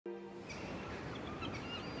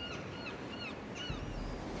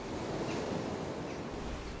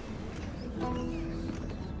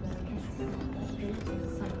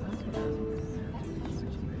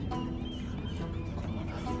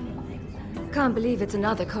Can't believe it's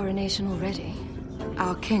another coronation already.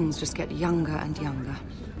 Our kings just get younger and younger.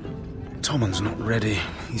 Tommen's not ready.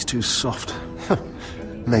 He's too soft.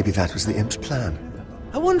 Maybe that was the imp's plan.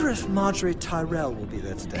 I wonder if Marjorie Tyrell will be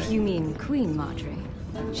there today. You mean Queen Marjorie?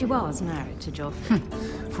 She was married to Joffrey.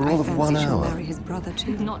 For all of 1 She'll hour. marry his brother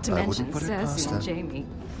too. Not to I mention wouldn't put it past Cersei and her. Jaime.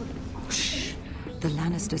 Shh. The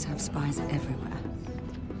Lannisters have spies everywhere.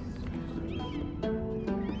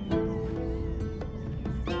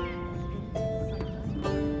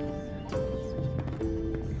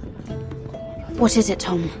 What is it,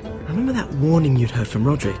 Tom? Remember that warning you'd heard from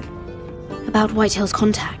Roderick? About Whitehill's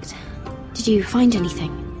contact. Did you find anything?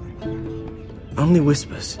 Only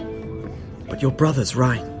whispers. But your brother's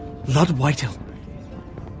right. Lord Whitehill.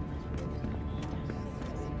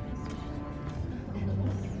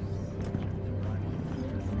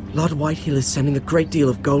 Lord Whitehill is sending a great deal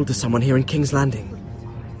of gold to someone here in King's Landing.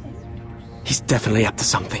 He's definitely up to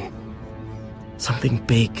something. Something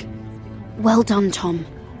big. Well done, Tom.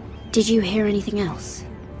 Did you hear anything else?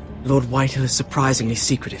 Lord Whitehill is surprisingly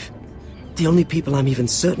secretive. The only people I'm even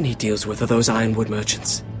certain he deals with are those ironwood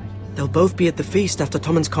merchants. They'll both be at the feast after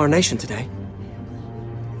Tommen's coronation today.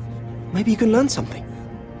 Maybe you can learn something.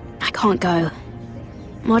 I can't go.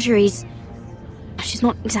 Marjorie's... she's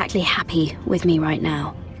not exactly happy with me right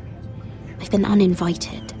now. I've been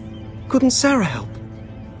uninvited. Couldn't Sarah help?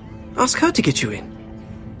 Ask her to get you in.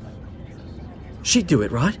 She'd do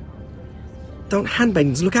it, right? Don't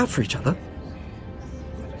handmaidens look out for each other?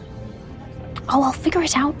 Oh, I'll figure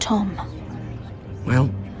it out, Tom. Well,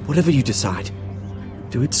 whatever you decide,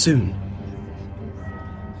 do it soon.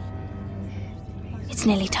 It's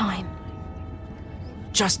nearly time.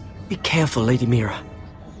 Just be careful, Lady Mira.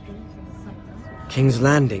 King's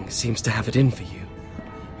Landing seems to have it in for you.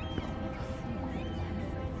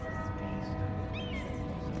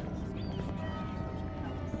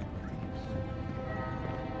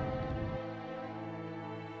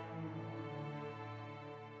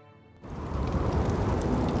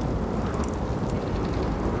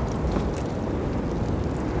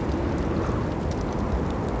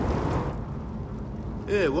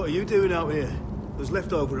 Hey, what are you doing out here? There's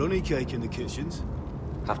leftover honey cake in the kitchens.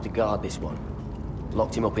 Have to guard this one.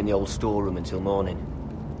 Locked him up in the old storeroom until morning.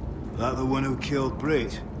 That the one who killed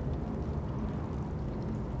Brit?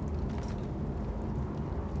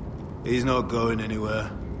 He's not going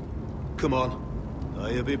anywhere. Come on.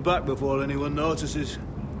 He'll be back before anyone notices.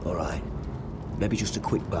 All right. Maybe just a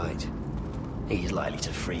quick bite. He's likely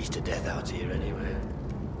to freeze to death out here anyway.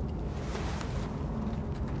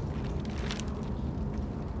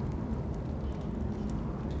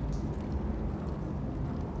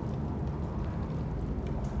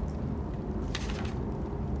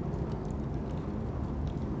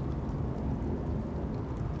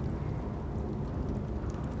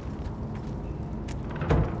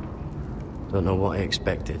 Don't know what I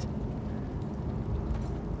expected.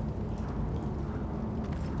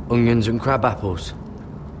 Onions and crab apples.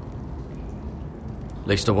 At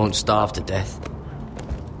least I won't starve to death.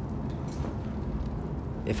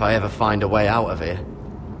 If I ever find a way out of here.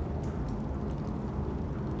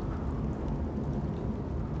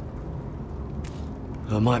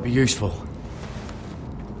 That might be useful.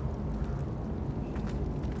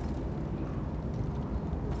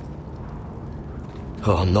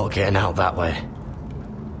 Oh, I'm not getting out that way.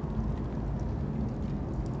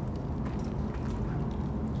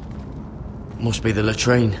 Must be the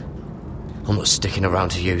latrine. I'm not sticking around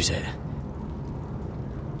to use it.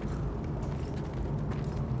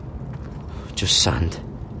 Just sand.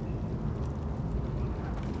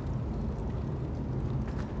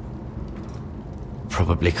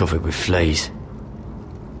 Probably covered with fleas.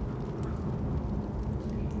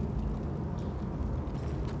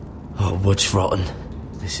 Oh, wood's rotten.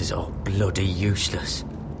 This is all bloody useless.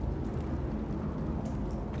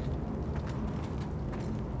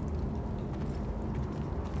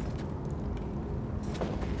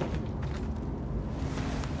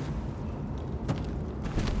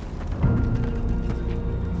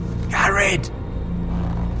 Garrett!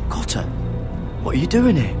 Cotter, what are you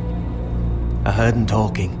doing here? I heard him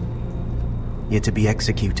talking. You're to be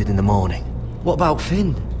executed in the morning. What about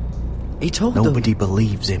Finn? He told them. Nobody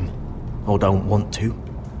believes him, or don't want to.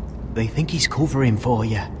 They think he's covering for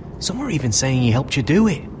you. Some are even saying he helped you do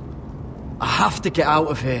it. I have to get out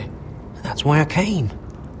of here. That's why I came.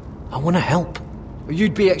 I want to help.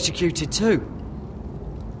 You'd be executed too.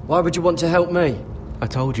 Why would you want to help me? I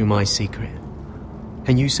told you my secret.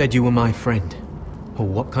 And you said you were my friend. Well,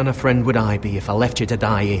 what kind of friend would I be if I left you to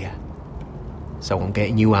die here? So I'm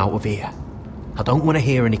getting you out of here. I don't want to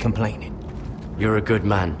hear any complaining. You're a good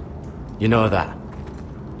man. You know that.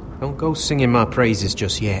 Don't go singing my praises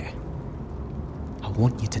just yet. I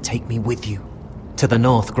want you to take me with you, to the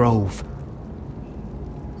North Grove.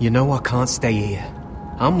 You know I can't stay here.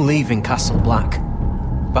 I'm leaving Castle Black,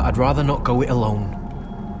 but I'd rather not go it alone.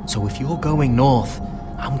 So if you're going north,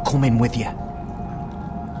 I'm coming with you.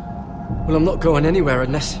 Well, I'm not going anywhere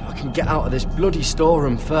unless I can get out of this bloody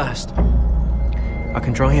storeroom first. I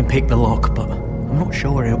can try and pick the lock, but I'm not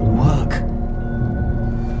sure it will work.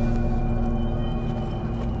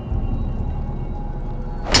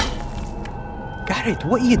 Garrett,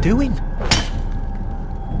 what are you doing?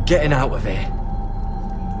 Getting out of here.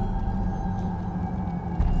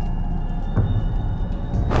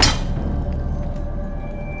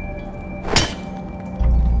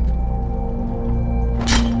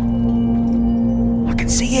 I can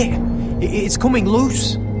see it. It's coming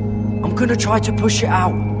loose. I'm gonna try to push it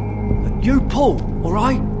out. You pull,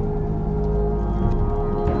 alright?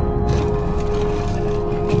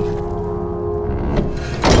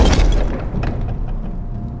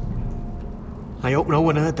 I hope no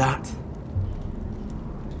one heard that.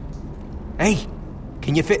 Hey,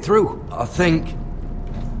 can you fit through? I think.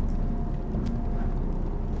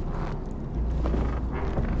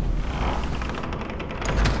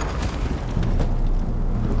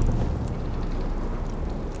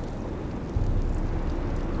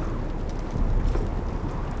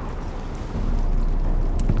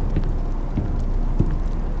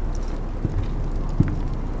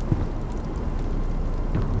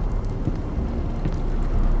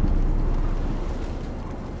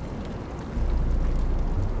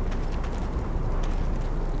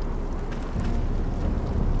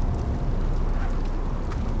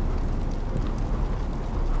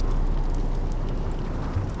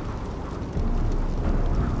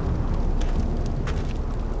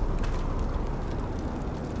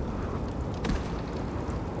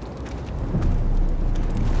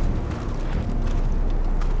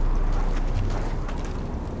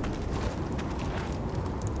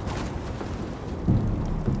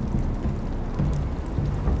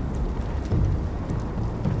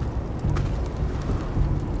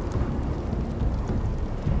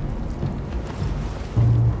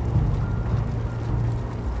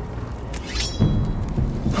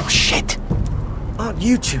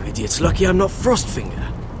 You two idiots lucky I'm not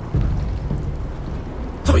Frostfinger.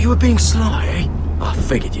 Thought you were being sly, eh? I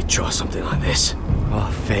figured you'd try something like this.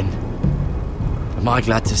 Oh, Finn. Am I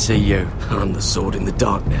glad to see you? I'm the sword in the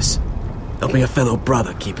darkness. Help me a fellow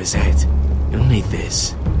brother keep his head. You'll need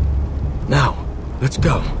this. Now, let's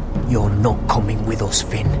go. You're not coming with us,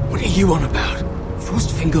 Finn. What are you on about?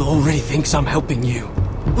 Frostfinger already thinks I'm helping you.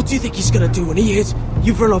 What do you think he's gonna do when he hears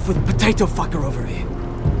you've run off with a potato fucker over here?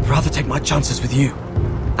 I'd rather take my chances with you.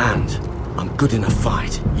 And I'm good in a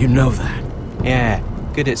fight. You know that. Yeah,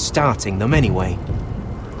 good at starting them anyway.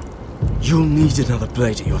 You'll need another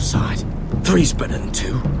blade at your side. 3's better than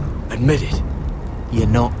 2. Admit it. You're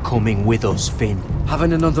not coming with us, Finn.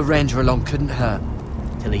 Having another ranger along couldn't hurt.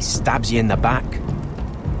 Till he stabs you in the back.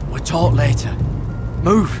 We'll talk later.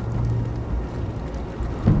 Move!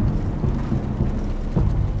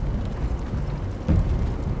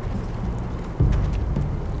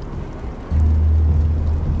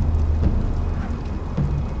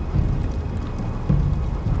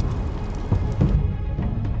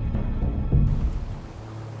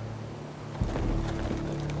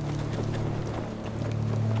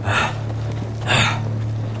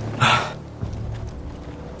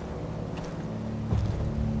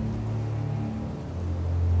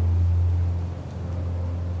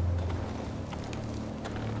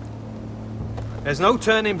 There's no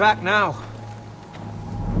turning back now.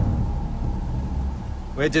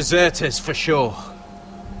 We're deserters for sure.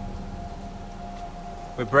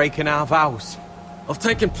 We're breaking our vows. I've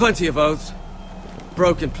taken plenty of oaths.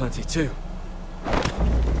 Broken plenty too.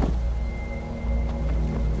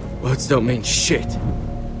 Words don't mean shit.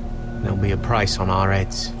 There'll be a price on our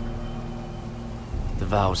heads. The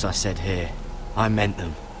vows I said here, I meant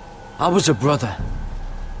them. I was a brother.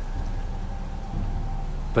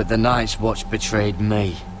 But the Night's Watch betrayed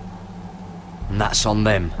me. And that's on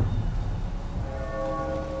them.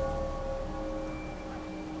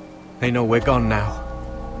 They know we're gone now.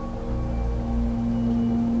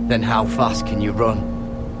 Then how fast can you run?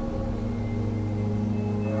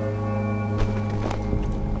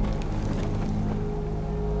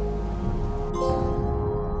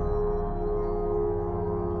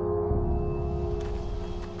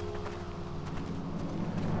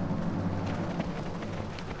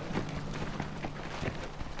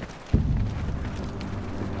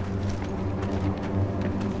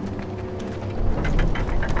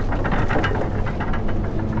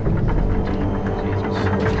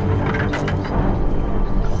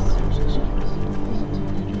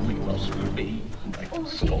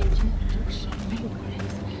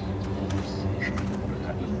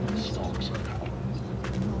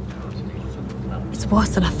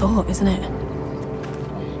 worse than I thought, isn't it?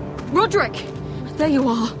 Roderick! There you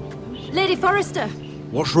are. Lady Forrester!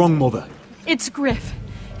 What's wrong, Mother? It's Griff.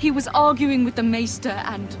 He was arguing with the Maester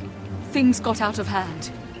and things got out of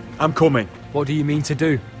hand. I'm coming. What do you mean to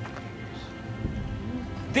do?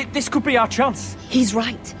 This could be our chance. He's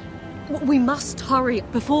right. We must hurry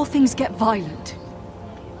before things get violent.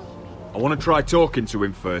 I want to try talking to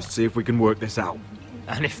him first, see if we can work this out.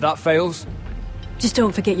 And if that fails, Just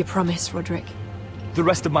don't forget your promise, Roderick. the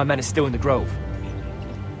rest of my men are still in the grove.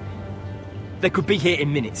 They could be here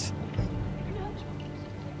in minutes.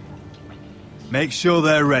 Make sure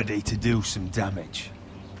they're ready to do some damage.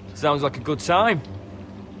 Sounds like a good time.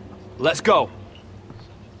 Let's go.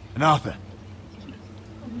 And Arthur,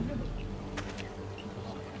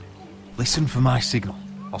 listen for my signal.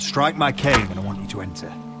 I'll strike my cane when I want you to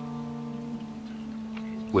enter.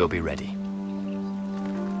 We'll be ready.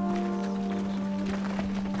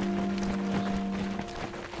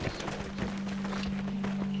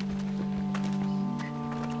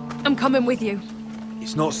 I'm coming with you.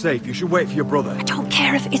 It's not safe. You should wait for your brother. I don't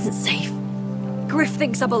care if it isn't safe. Griff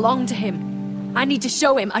thinks I belong to him. I need to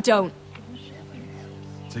show him I don't.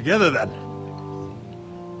 Together then.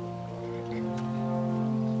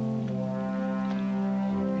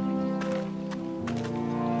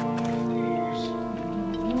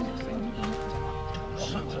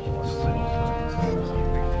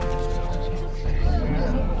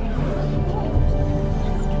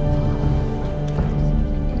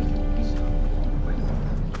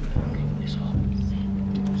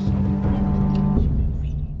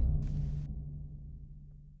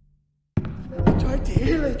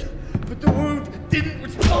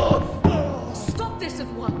 Stop this at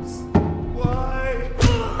once.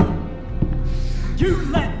 You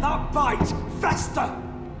let that bite fester!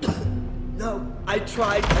 No, I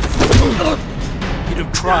tried. You'd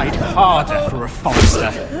have tried harder for a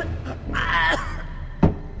Forrester.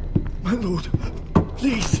 My lord,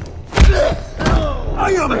 please.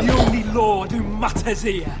 I am the only lord who matters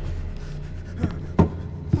here.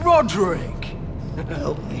 Roderick!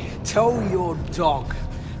 Help me. Tell your dog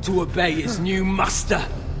to obey his new master.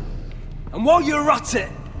 And while you're at it,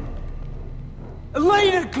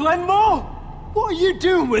 Elena Glenmore? What are you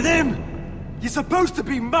doing with him? You're supposed to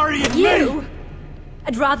be marrying You? me!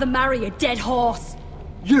 I'd rather marry a dead horse.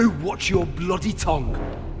 You watch your bloody tongue,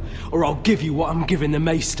 or I'll give you what I'm giving the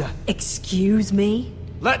Maester. Excuse me?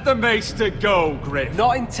 Let the Maester go, Griff.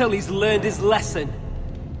 Not until he's learned his lesson.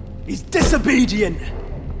 He's disobedient,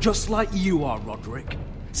 just like you are, Roderick.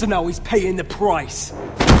 So now he's paying the price.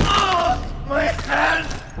 My hand!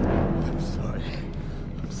 I'm sorry.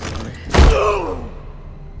 I'm sorry.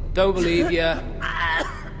 Don't believe you.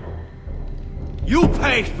 You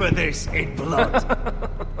paid for this in blood.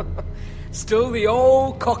 Still the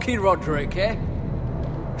old cocky Roderick, eh?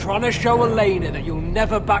 Trying to show Elena that you'll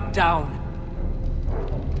never back down.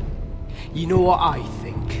 You know what I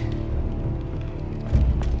think?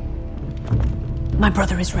 My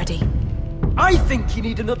brother is ready. I think you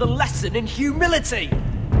need another lesson in humility.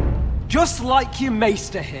 Just like your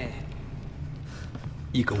Maester here.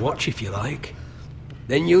 You can watch if you like.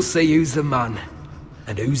 Then you'll see who's the man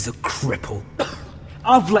and who's the cripple.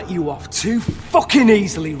 I've let you off too fucking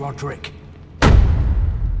easily, Roderick.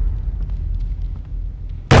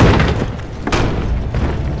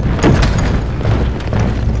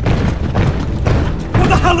 What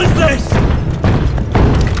the hell is this?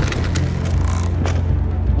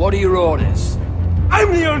 What are your orders?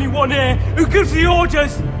 I'm the only one here who gives the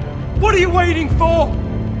orders! What are you waiting for?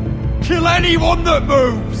 Kill anyone that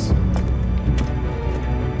moves!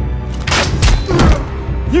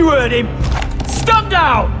 You heard him! Stand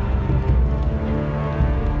down!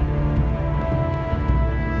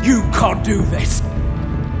 You can't do this!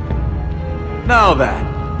 Now then,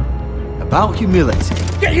 about humility.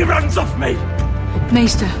 Get your hands off me!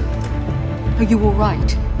 Maester, are you all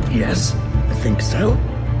right? Yes, I think so.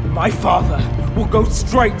 My father will go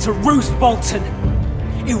straight to Roose Bolton.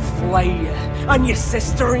 He'll flay you, and your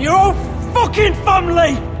sister, and your whole fucking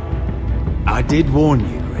family! I did warn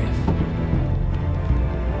you, Griff.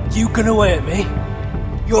 You gonna hurt me?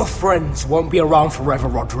 Your friends won't be around forever,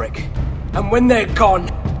 Roderick. And when they're gone...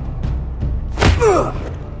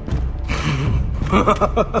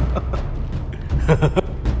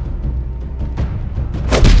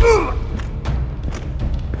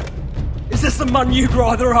 Is this the man you'd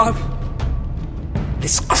rather have?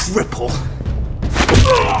 This cripple?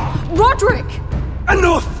 Roderick!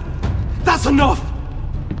 Enough! That's enough!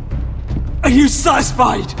 Are you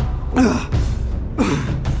satisfied?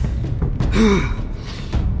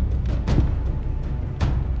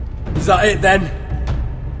 Is that it then?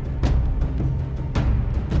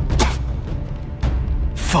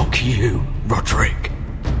 Fuck you, Roderick.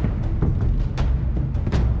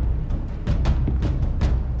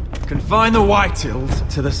 Confine the Whitehills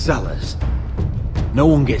to the cellars. No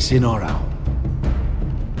one gets in or out.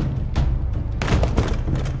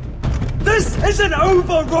 This isn't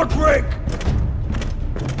over, Roderick!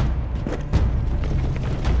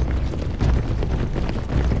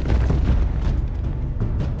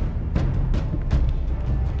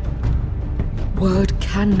 Word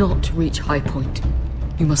cannot reach High Point.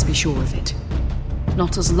 You must be sure of it.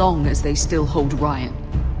 Not as long as they still hold Ryan.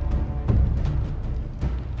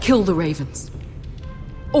 Kill the Ravens.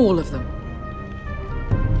 All of them.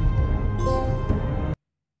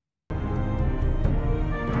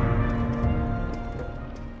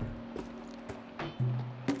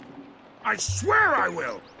 I swear I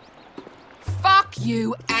will! Fuck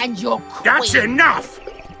you and your queen! That's enough!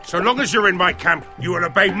 So long as you're in my camp, you will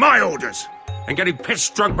obey my orders. And getting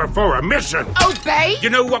pissed drunk before a mission. Obey?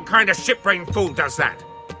 You know what kind of shit-brained fool does that?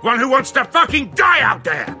 One who wants to fucking die out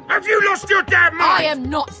there! Have you lost your damn mind? I am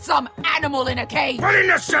not some animal in a cage! What in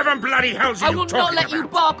the seven bloody hells are I you will talking not let you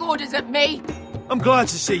bark orders at me! I'm glad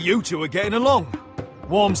to see you two are getting along.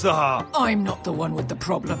 Warms the heart. I'm not the one with the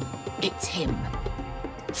problem. It's him.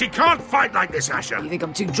 She can't fight like this, Asher. You think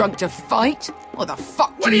I'm too drunk to fight? What the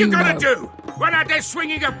fuck What do are you know? gonna do? Run out there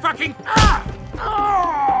swinging a fucking...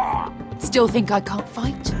 Ah! Still think I can't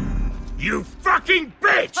fight? You fucking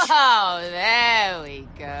bitch! Oh, there we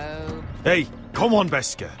go. Hey, come on,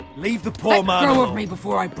 Beskar. Leave the poor Let man go alone. of me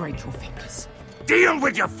before I break your fingers. Deal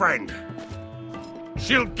with your friend.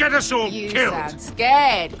 She'll get us all You killed. sound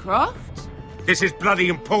scared, Croft. This is bloody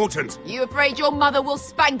important. You afraid your mother will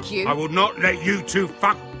spank you? I will not let you two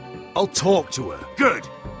fuck... I'll talk to her. Good.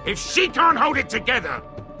 If she can't hold it together,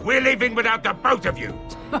 we're leaving without the both of you.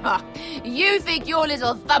 You think your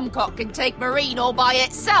little thumbcock can take Marine all by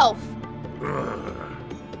itself?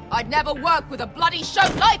 I'd never work with a bloody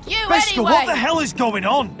shote like you Beskar, anyway! what the hell is going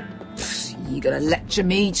on? You gonna lecture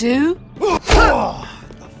me too? Fuck!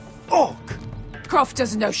 Croft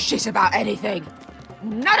doesn't know shit about anything.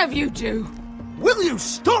 None of you do. Will you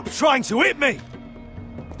stop trying to hit me?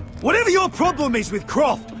 Whatever your problem is with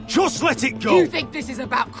Croft, just let it go. You think this is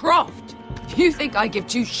about Croft? You think I give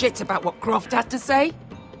two shits about what Croft has to say?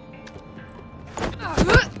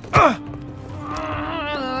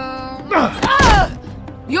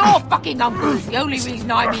 Your fucking uncle's the only reason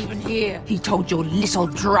I'm even here. He told your little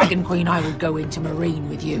dragon queen I would go into Marine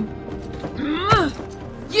with you.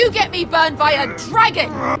 You get me burned by a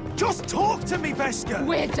dragon! Just talk to me, Beskar!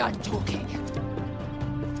 We're done talking.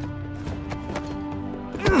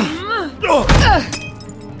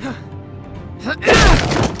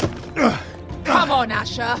 Come on,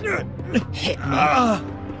 Asher. Hit me.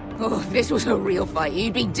 Oh, if this was a real fight,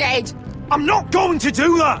 you'd be dead. I'm not going to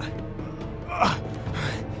do that!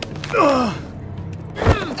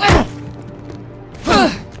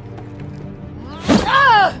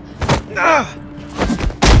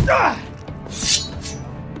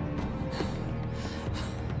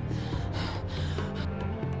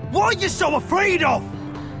 What are you so afraid of?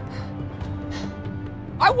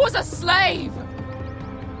 I was a slave!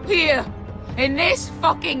 Here, in this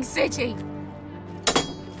fucking city.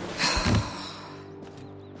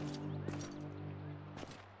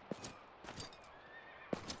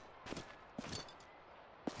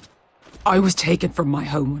 I was taken from my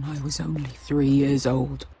home when I was only 3 years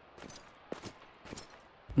old.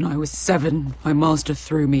 When I was 7, my master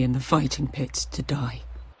threw me in the fighting pits to die.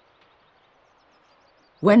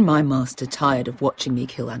 When my master tired of watching me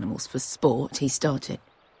kill animals for sport, he started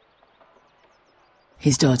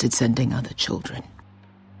sending other children.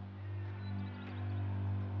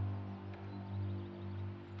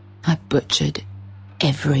 I butchered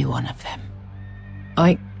every one of them.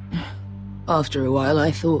 After a while,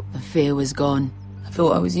 I thought the fear was gone. I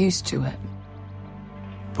thought I was used to it.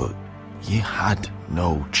 But you had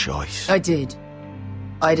no choice. I did.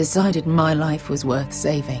 I decided my life was worth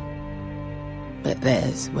saving. But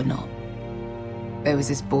theirs were not. There was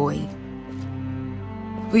this boy.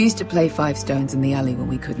 We used to play 5 stones in the alley when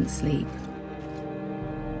we couldn't sleep.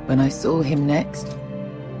 When I saw him next,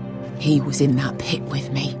 he was in that pit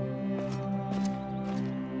with me.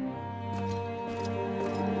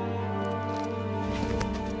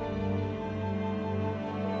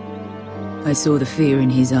 I saw the fear in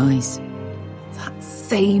his eyes. That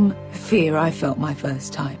same fear I felt my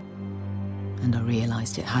first time. And I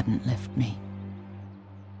realized it hadn't left me.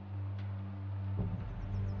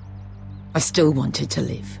 I still wanted to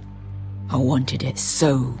live. I wanted it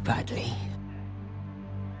so badly.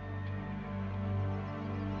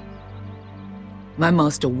 My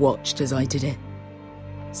master watched as I did it,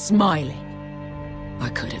 smiling. I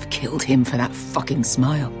could have killed him for that fucking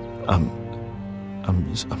smile.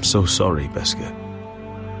 I'm so sorry, Beskha.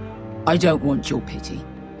 I don't want your pity.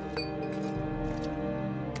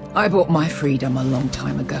 I bought my freedom a long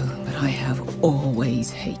time ago, but I have always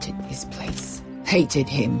hated this place. Hated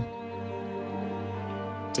him.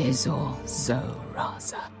 Dezor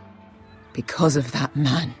Zoraza. Because of that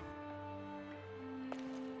man.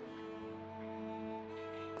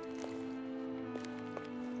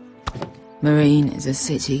 Marine is a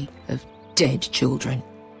city of dead children.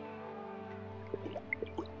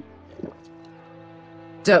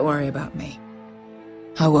 Don't worry about me.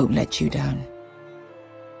 I won't let you down.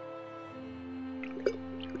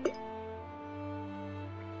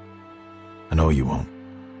 I know you won't.